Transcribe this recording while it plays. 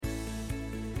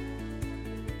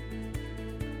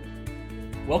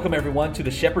Welcome, everyone, to the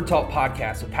Shepherd Talk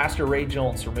podcast with Pastor Ray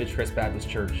Jones from Ridgecrest Baptist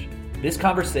Church. This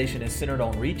conversation is centered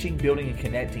on reaching, building, and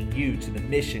connecting you to the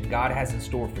mission God has in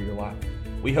store for your life.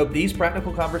 We hope these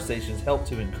practical conversations help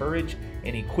to encourage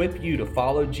and equip you to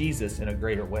follow Jesus in a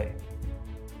greater way.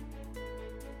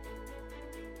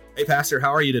 Hey, Pastor,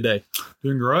 how are you today?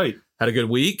 Doing great. Had a good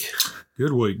week?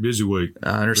 Good week. Busy week.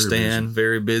 I understand.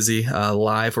 Very busy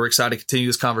life. We're excited to continue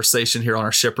this conversation here on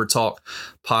our Shepherd Talk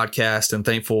podcast, and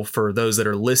thankful for those that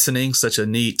are listening. Such a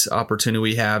neat opportunity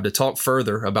we have to talk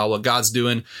further about what God's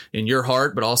doing in your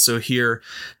heart, but also here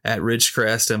at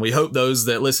Ridgecrest. And we hope those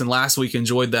that listened last week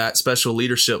enjoyed that special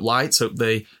leadership lights. Hope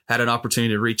they had an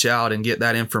opportunity to reach out and get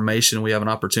that information. We have an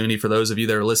opportunity for those of you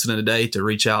that are listening today to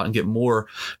reach out and get more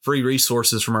free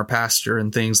resources from our pastor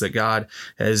and things that God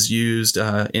has used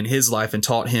in his life and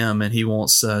taught him, and he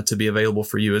wants to be available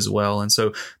for you as well. And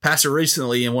so, Pastor,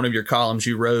 recently in one of your columns,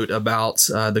 you wrote about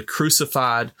the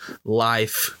crucified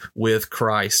life with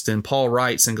Christ. And Paul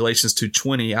writes in Galatians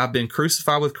 2:20, I've been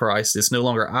crucified with Christ. It's no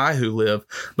longer I who live,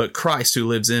 but Christ who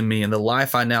lives in me. And the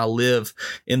life I now live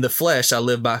in the flesh, I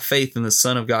live by faith in the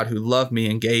Son of God who loved me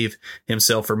and gave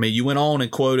himself for me. You went on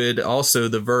and quoted also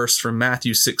the verse from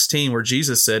Matthew 16, where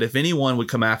Jesus said, if anyone would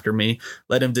come after me,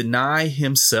 let him deny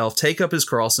himself, take up his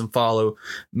cross and follow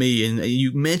me. And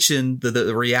you mentioned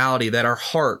the reality that our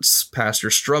hearts,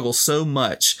 Pastor, struggle so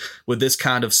much with this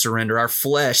kind of surrender. Our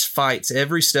flesh fights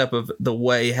every step of the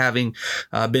way, having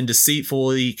been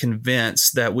deceitfully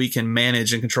convinced that we can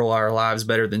manage and control our lives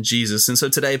better than Jesus. And so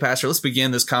today, Pastor, let's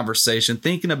begin this conversation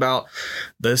thinking about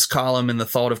this column and the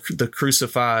thought of the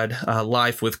crucified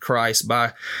life with Christ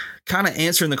by kind of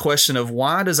answering the question of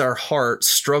why does our heart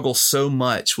struggle so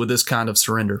much with this kind of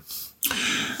surrender?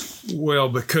 Well,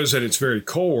 because at its very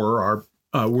core,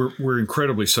 we're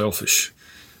incredibly selfish.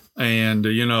 And,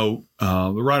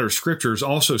 the writer of Scriptures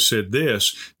also said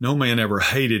this, no man ever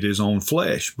hated his own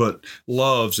flesh, but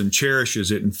loves and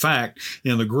cherishes it. In fact,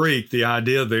 in the Greek, the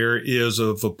idea there is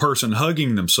of a person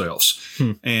hugging themselves.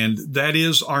 And that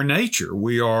is our nature.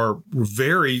 We are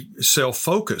very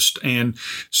self-focused. And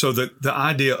so the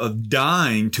idea of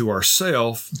dying to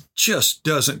ourself just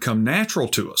doesn't come natural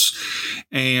to us.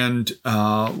 And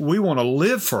we want to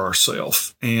live for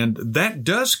ourselves. And that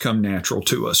does come natural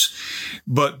to us.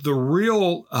 But the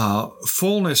real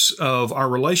fullness of our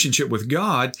relationship with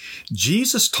God,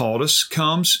 Jesus taught us,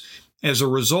 comes as a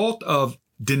result of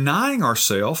denying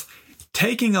ourselves,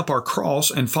 taking up our cross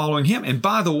and following him. And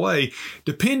by the way,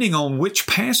 depending on which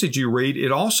passage you read,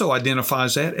 it also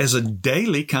identifies that as a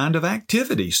daily kind of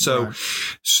activity. So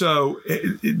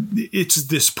it's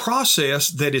this process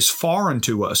that is foreign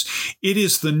to us. It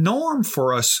is the norm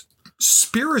for us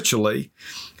spiritually,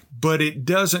 but it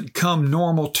doesn't come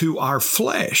normal to our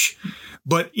flesh.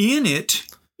 But in it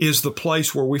is the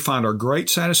place where we find our great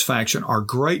satisfaction, our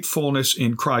great fullness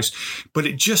in Christ. But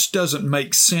it just doesn't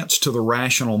make sense to the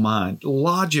rational mind.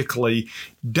 Logically,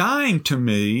 dying to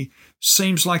me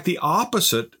seems like the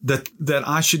opposite that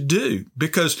I should do,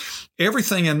 because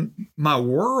everything in my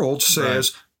world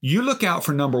says, you look out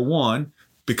for number one,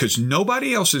 because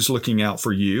nobody else is looking out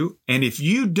for you. And if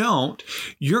you don't,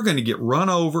 you're going to get run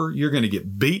over. You're going to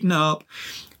get beaten up.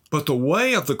 But the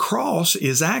way of the cross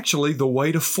is actually the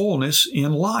way to fullness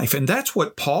in life. And that's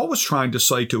what Paul was trying to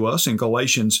say to us in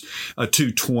Galatians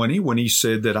 2:20 when he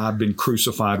said that I've been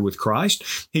crucified with Christ.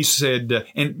 He said,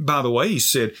 and by the way, he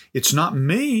said, it's not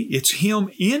me, it's him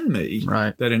in me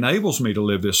that enables me to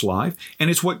live this life. And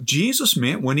it's what Jesus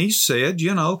meant when he said,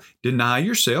 deny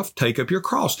yourself, take up your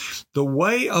cross. The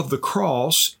way of the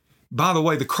cross. By the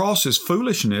way, the cross is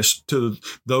foolishness to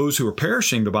those who are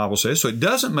perishing, the Bible says. So it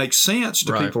doesn't make sense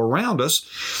to people around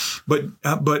us.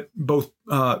 But both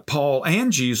Paul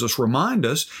and Jesus remind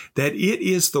us that it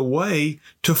is the way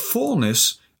to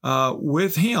fullness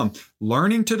with him.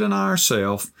 Learning to deny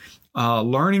ourselves,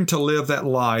 learning to live that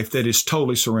life that is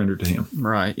totally surrendered to him.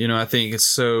 Right. I think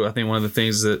one of the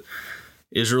things that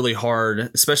is really hard,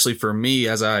 especially for me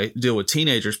as I deal with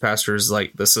teenagers, pastors,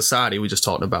 like the society we just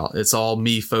talked about. It's all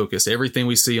me focused. Everything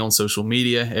we see on social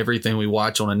media, everything we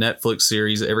watch on a Netflix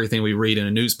series, everything we read in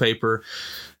a newspaper,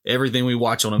 everything we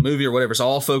watch on a movie or whatever, it's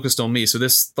all focused on me. So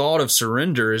this thought of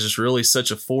surrender is just really such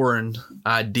a foreign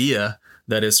idea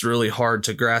that it's really hard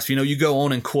to grasp. You go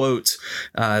on and quote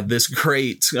this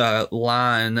great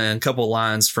line and a couple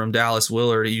lines from Dallas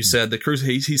Willard. He said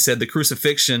he said the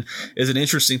crucifixion is an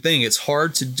interesting thing. It's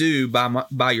hard to do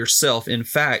by yourself. In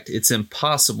fact, it's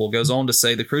impossible. Goes on to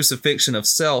say the crucifixion of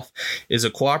self is a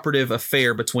cooperative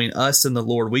affair between us and the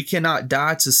Lord. We cannot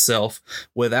die to self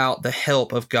without the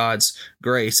help of God's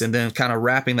grace. And then kind of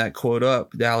wrapping that quote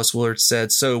up, Dallas Willard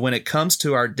said, so when it comes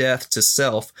to our death to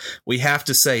self, we have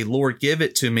to say, Lord, give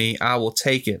it to me. I will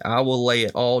take it. I will lay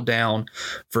it all down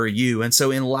for you. And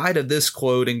so in light of this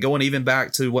quote and going even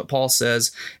back to what Paul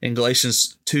says in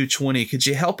Galatians 2:20, could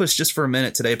you help us just for a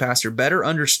minute today, Pastor, better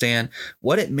understand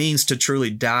what it means to truly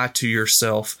die to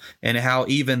yourself and how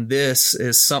even this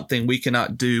is something we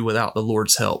cannot do without the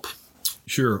Lord's help?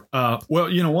 Sure. Well,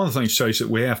 one of the things, Chase, that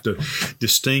we have to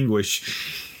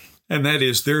distinguish, and that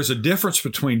is there's a difference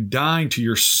between dying to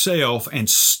yourself and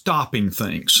stopping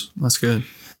things. That's good.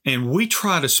 And we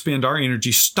try to spend our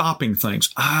energy stopping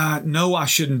things. No, I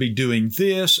shouldn't be doing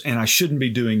this, and I shouldn't be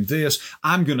doing this.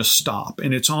 I'm going to stop.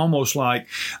 And it's almost like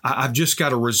I've just got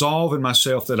to resolve in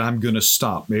myself that I'm going to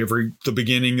stop. The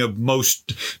beginning of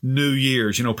most New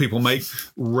Year's, people make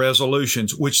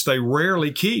resolutions, which they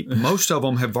rarely keep. Most of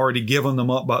them have already given them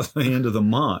up by the end of the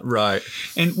month. Right.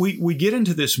 And we get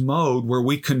into this mode where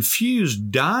we confuse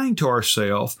dying to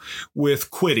ourselves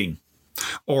with quitting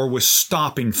or with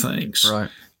stopping things. Right.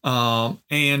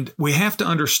 And we have to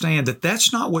understand that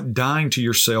that's not what dying to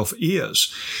yourself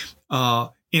is.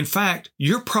 In fact,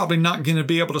 you're probably not going to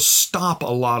be able to stop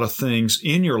a lot of things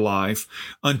in your life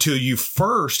until you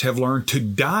first have learned to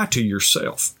die to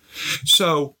yourself.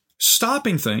 So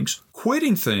stopping things,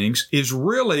 quitting things is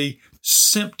really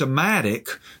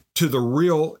symptomatic to the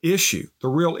real issue. The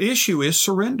real issue is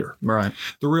surrender. Right.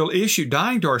 The real issue,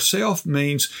 dying to ourselves,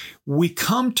 means we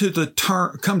come to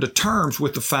terms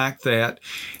with the fact that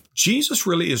Jesus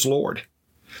really is Lord,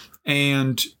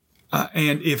 and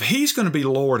if He's going to be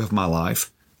Lord of my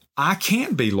life, I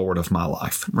can't be Lord of my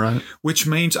life. Right. Which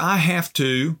means I have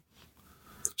to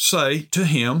say to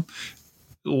Him,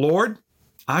 Lord,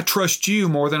 I trust You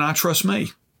more than I trust me.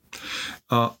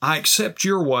 I accept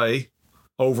Your way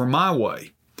over my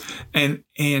way. And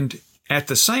at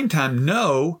the same time,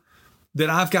 know that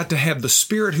I've got to have the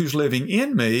Spirit who's living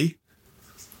in me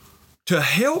to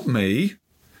help me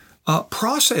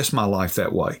process my life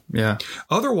that way. Yeah.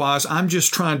 Otherwise, I'm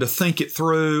just trying to think it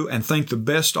through and think the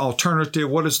best alternative.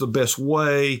 What is the best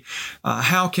way?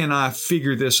 How can I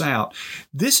figure this out?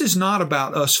 This is not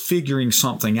about us figuring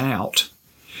something out.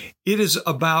 It is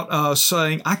about us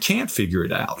saying, I can't figure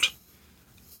it out.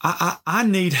 I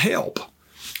need help.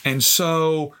 And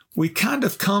so we kind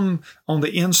of come on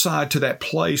the inside to that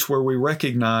place where we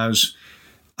recognize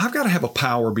I've got to have a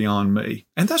power beyond me.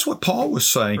 And that's what Paul was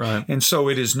saying. Right. And so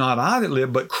it is not I that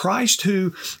live, but Christ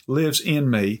who lives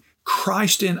in me.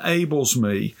 Christ enables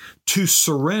me to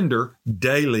surrender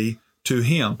daily to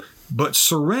Him. But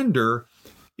surrender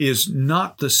is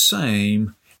not the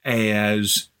same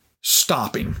as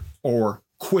stopping or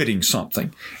quitting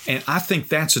something. And I think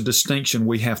that's a distinction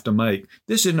we have to make.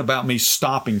 This isn't about me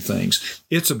stopping things.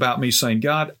 It's about me saying,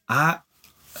 God, I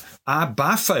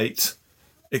by faith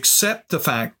accept the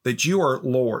fact that You are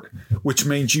Lord, which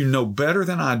means You know better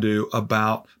than I do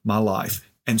about my life.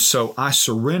 And so I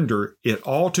surrender it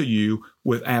all to You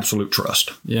with absolute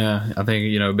trust. Yeah, I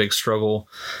think, a big struggle,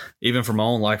 even for my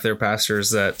own life there, Pastor,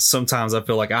 is that sometimes I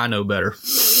feel like I know better.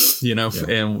 Yeah.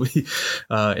 And we,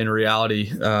 in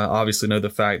reality, obviously know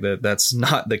the fact that that's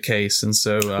not the case. And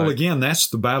so, well, again, that's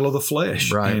the battle of the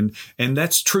flesh, right? And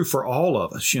that's true for all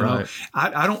of us. Right.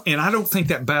 I don't think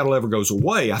that battle ever goes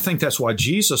away. I think that's why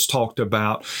Jesus talked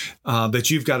about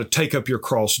that you've got to take up your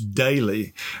cross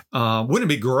daily. Wouldn't it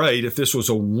be great if this was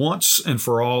a once and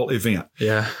for all event?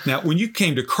 Yeah. Now, when you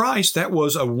came to Christ, that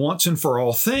was a once and for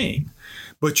all thing.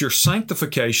 But your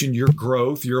sanctification, your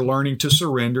growth, your learning to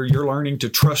surrender, your learning to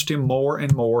trust Him more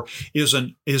and more is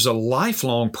a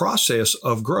lifelong process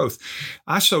of growth.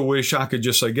 I so wish I could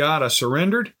just say, God, I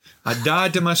surrendered. I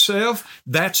died to myself.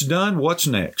 That's done. What's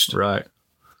next? Right.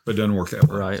 But it doesn't work that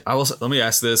way. Right. Let me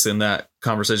ask this in that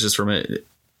conversation just for a minute.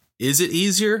 Is it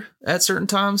easier at certain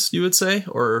times, you would say,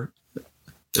 or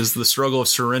is the struggle of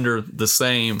surrender the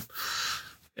same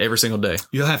every single day?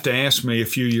 You'll have to ask me a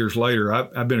few years later.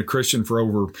 I've been a Christian for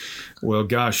over,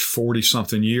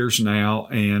 40-something years now,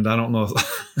 and I don't know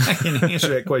if I can answer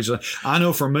that question. I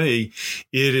know for me,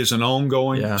 it is an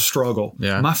ongoing struggle.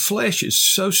 Yeah. My flesh is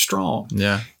so strong.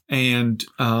 Yeah. And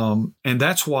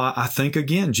that's why I think,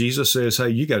 again, Jesus says, hey,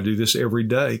 you got to do this every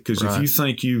day, because if you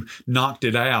think you knocked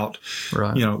it out,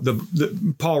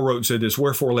 Paul wrote and said this,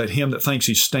 wherefore let him that thinks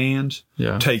he stands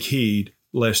take heed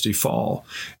lest he fall.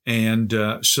 And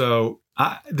so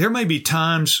there may be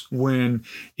times when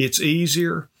it's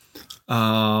easier,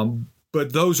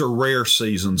 but those are rare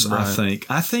seasons, right.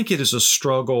 I think it is a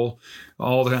struggle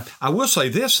all the time. I will say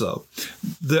this, though.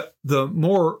 The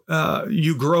more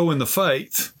you grow in the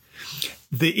faith,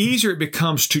 the easier it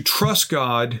becomes to trust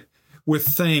God with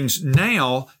things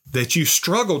now that you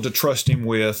struggled to trust him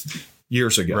with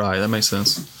years ago. Right. That makes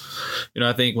sense.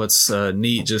 I think what's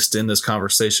neat just in this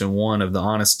conversation, one, of the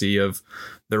honesty of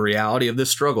the reality of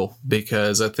this struggle,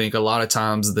 because I think a lot of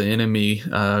times the enemy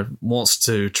wants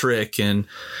to trick and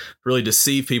really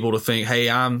deceive people to think, hey,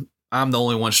 I'm the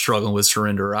only one struggling with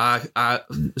surrender. I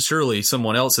surely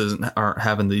someone else aren't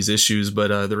having these issues,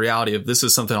 but the reality of this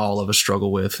is something all of us struggle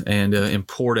with, and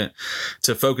important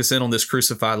to focus in on this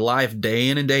crucified life day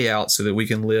in and day out so that we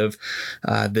can live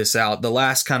this out. The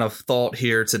last kind of thought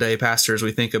here today, Pastor, as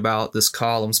we think about this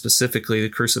column, specifically the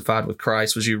crucified with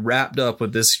Christ, was you wrapped up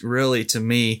with this really, to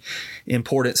me,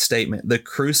 important statement. The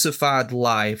crucified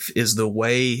life is the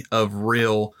way of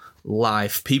real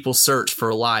life. People search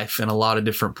for life in a lot of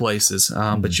different places,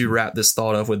 but you wrap this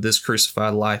thought up with this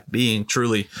crucified life being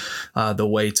truly the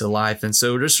way to life. And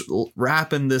so just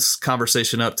wrapping this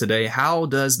conversation up today, how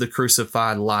does the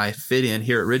crucified life fit in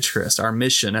here at Ridgecrest, our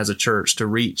mission as a church to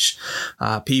reach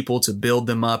people, to build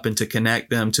them up and to connect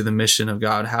them to the mission of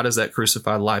God? How does that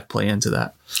crucified life play into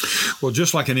that? Well,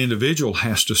 just like an individual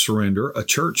has to surrender, a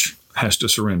church has to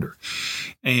surrender.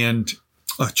 And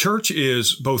a church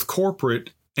is both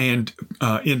corporate and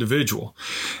individual.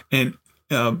 And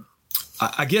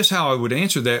I guess how I would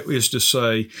answer that is to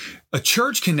say a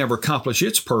church can never accomplish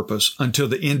its purpose until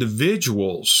the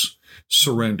individuals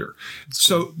surrender.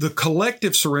 So the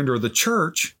collective surrender of the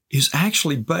church is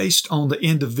actually based on the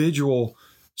individual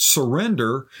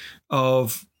surrender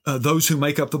of those who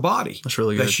make up the body. That's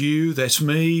really good. That's you, that's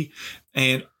me.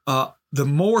 And the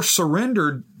more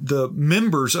surrendered the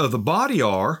members of the body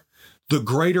are, the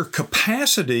greater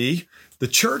capacity the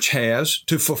church has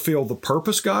to fulfill the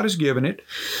purpose God has given it,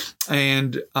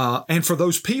 and for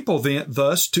those people then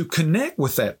thus to connect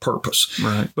with that purpose.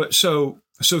 Right. But so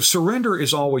surrender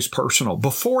is always personal.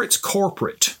 Before it's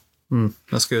corporate,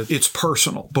 that's good. It's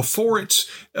personal. Before it's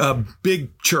a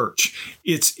big church,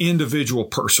 it's individual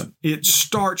person. It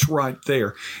starts right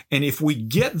there. And if we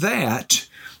get that,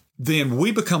 then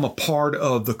we become a part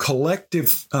of the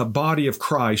collective body of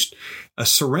Christ,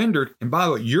 surrendered. And by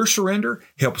the way, your surrender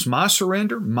helps my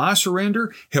surrender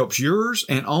helps yours,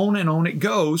 and on it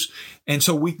goes. And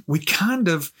so we kind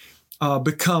of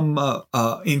become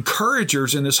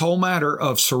encouragers in this whole matter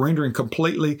of surrendering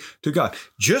completely to God.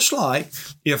 Just like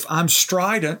if I'm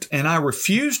strident and I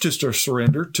refuse to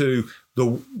surrender to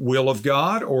the will of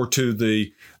God or to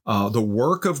the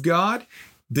work of God,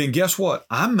 then guess what?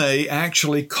 I may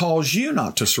actually cause you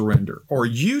not to surrender or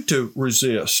you to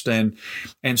resist. And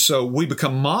so we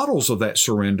become models of that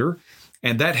surrender,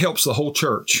 and that helps the whole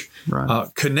church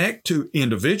connect to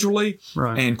individually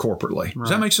and corporately.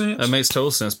 Does that make sense? That makes total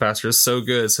sense, Pastor. It's so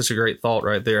good. It's such a great thought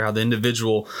right there, how the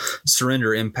individual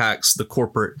surrender impacts the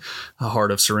corporate heart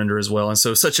of surrender as well. And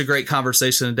so such a great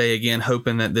conversation today. Again,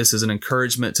 hoping that this is an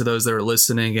encouragement to those that are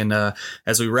listening. And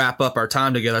as we wrap up our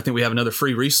time together, I think we have another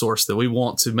free resource that we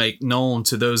want to make known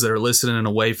to those that are listening in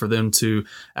a way for them to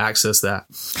access that.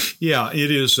 Yeah, it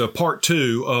is part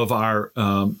 2 of our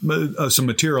some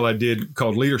material I did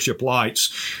called Leadership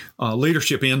Lights,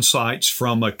 leadership insights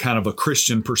from a kind of a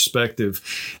Christian perspective.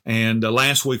 And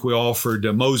last week we offered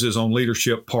Moses on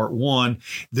Leadership Part 1.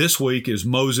 This week is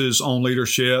Moses on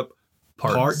Leadership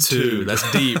Part 2.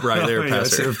 That's deep right there,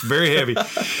 Pastor. It's very heavy.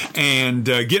 And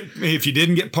if you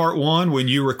didn't get Part 1, when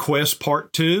you request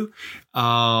Part 2,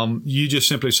 you just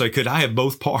simply say, could I have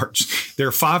both parts? There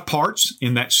are 5 parts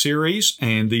in that series,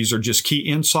 and these are just key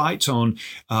insights on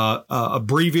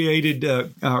abbreviated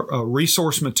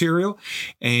resource material,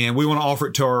 and we want to offer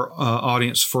it to our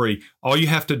audience free. All you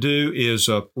have to do is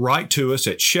write to us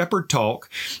at Shepherd Talk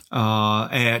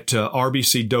at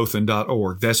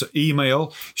rbcdothan.org. That's an email,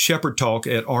 shepherdtalk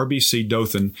at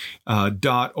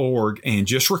rbcdothan.org, and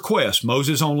just request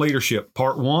Moses on Leadership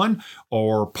Part 1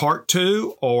 or Part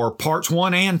 2 or Parts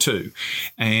 1 and 2,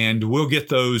 and we'll get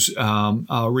those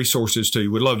resources to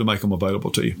you. We'd love to make them available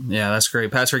to you. Yeah, that's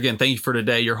great. Pastor, again, thank you for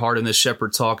today, your heart in this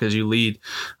Shepherd Talk as you lead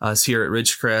us here at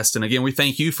Ridgecrest. And again, we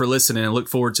thank you for listening and look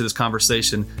forward to this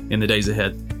conversation in the days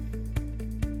ahead.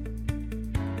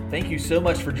 Thank you so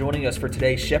much for joining us for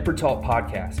today's Shepherd Talk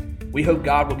podcast. We hope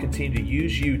God will continue to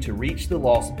use you to reach the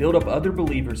lost, build up other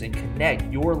believers, and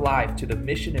connect your life to the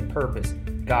mission and purpose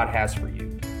God has for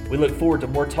you. We look forward to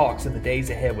more talks in the days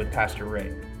ahead with Pastor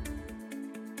Ray.